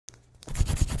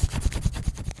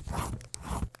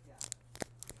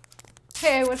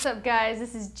Hey, what's up guys?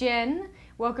 This is Jen.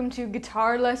 Welcome to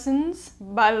Guitar Lessons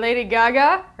by Lady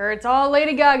Gaga. Or it's all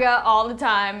Lady Gaga all the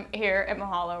time here at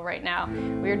Mahalo right now.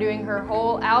 We are doing her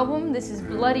whole album. This is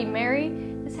Bloody Mary.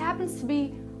 This happens to be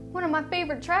one of my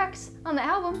favorite tracks on the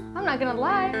album. I'm not gonna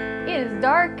lie. It is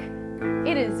dark.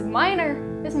 It is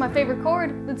minor. This is my favorite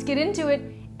chord. Let's get into it.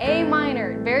 A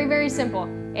minor. Very, very simple.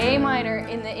 A minor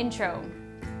in the intro.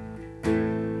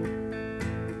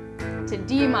 To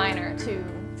D minor. 2,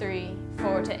 3,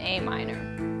 4 to A minor.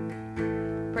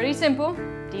 Pretty simple.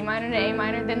 D minor to A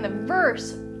minor. Then the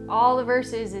verse, all the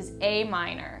verses is A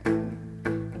minor.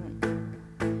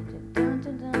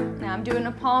 Now I'm doing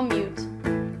a palm mute.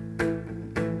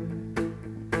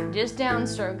 Just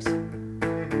downstrokes.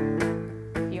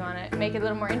 If you want to make it a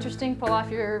little more interesting, pull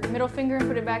off your middle finger and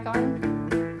put it back on.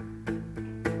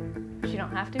 But you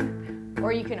don't have to.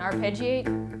 Or you can arpeggiate.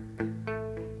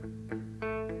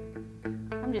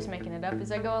 I'm just making it up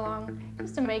as I go along,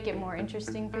 just to make it more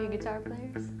interesting for you guitar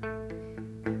players.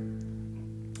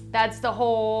 That's the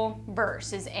whole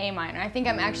verse, is A minor. I think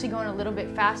I'm actually going a little bit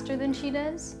faster than she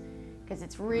does, because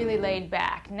it's really laid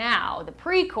back. Now, the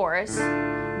pre-chorus,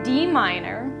 D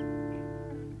minor,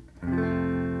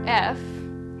 F,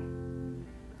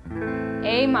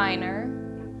 A minor,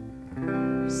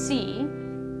 C,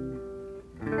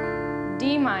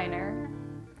 D minor,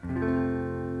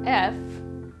 F,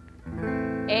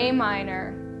 A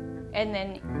minor, and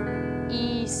then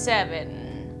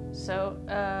E7. So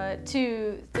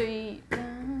 2, 3, F,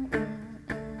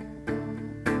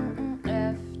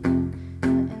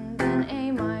 and then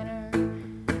A minor,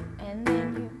 and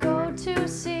then you go to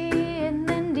C, and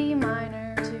then D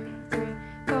minor, 2, 3,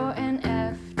 4, and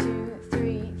F, 2,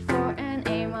 3, 4, and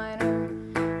A minor,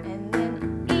 and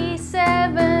then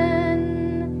E7.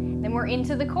 Then we're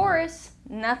into the chorus.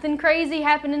 Nothing crazy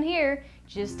happening here.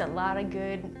 Just a lot of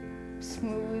good,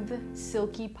 smooth,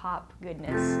 silky pop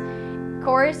goodness.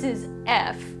 Chorus is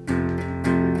F,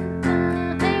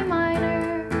 A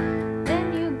minor,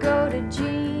 then you go to G,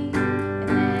 and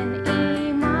then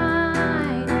E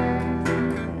minor,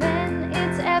 and then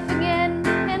it's F again,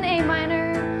 and A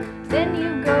minor, then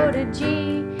you go to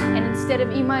G, and instead of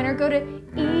E minor, go to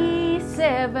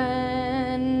E7.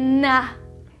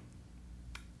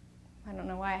 I don't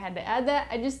know why I had to add that.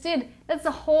 I just did. That's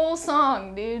the whole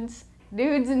song, dudes.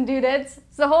 Dudes and dudettes.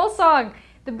 It's the whole song.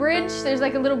 The bridge, there's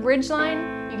like a little bridge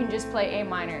line. You can just play A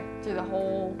minor through the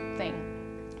whole thing.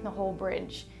 The whole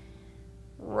bridge.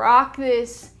 Rock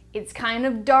this. It's kind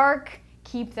of dark.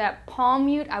 Keep that palm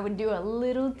mute. I would do a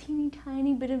little teeny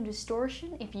tiny bit of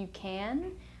distortion if you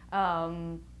can. I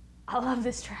love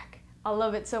this track. I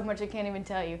love it so much I can't even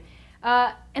tell you.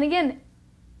 And again,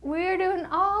 we're doing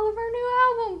all of our new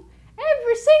album.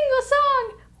 Every single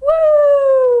song,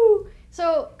 woo!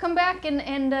 So come back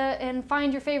and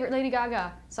find your favorite Lady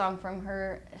Gaga song from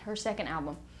her second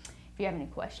album. If you have any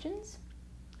questions,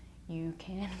 you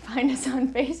can find us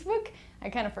on Facebook. I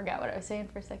kind of forgot what I was saying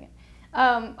for a second.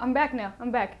 I'm back now,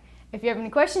 I'm back. If you have any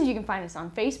questions, you can find us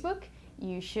on Facebook.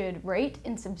 You should rate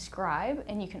and subscribe,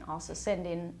 and you can also send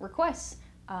in requests.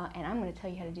 And I'm gonna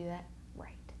tell you how to do that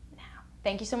right now.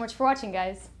 Thank you so much for watching,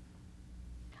 guys.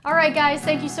 Alright guys,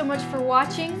 thank you so much for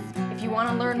watching. If you want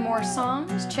to learn more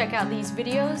songs, check out these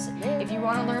videos. If you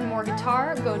want to learn more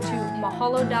guitar, go to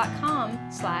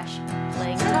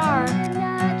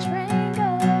mahalo.com/playguitar.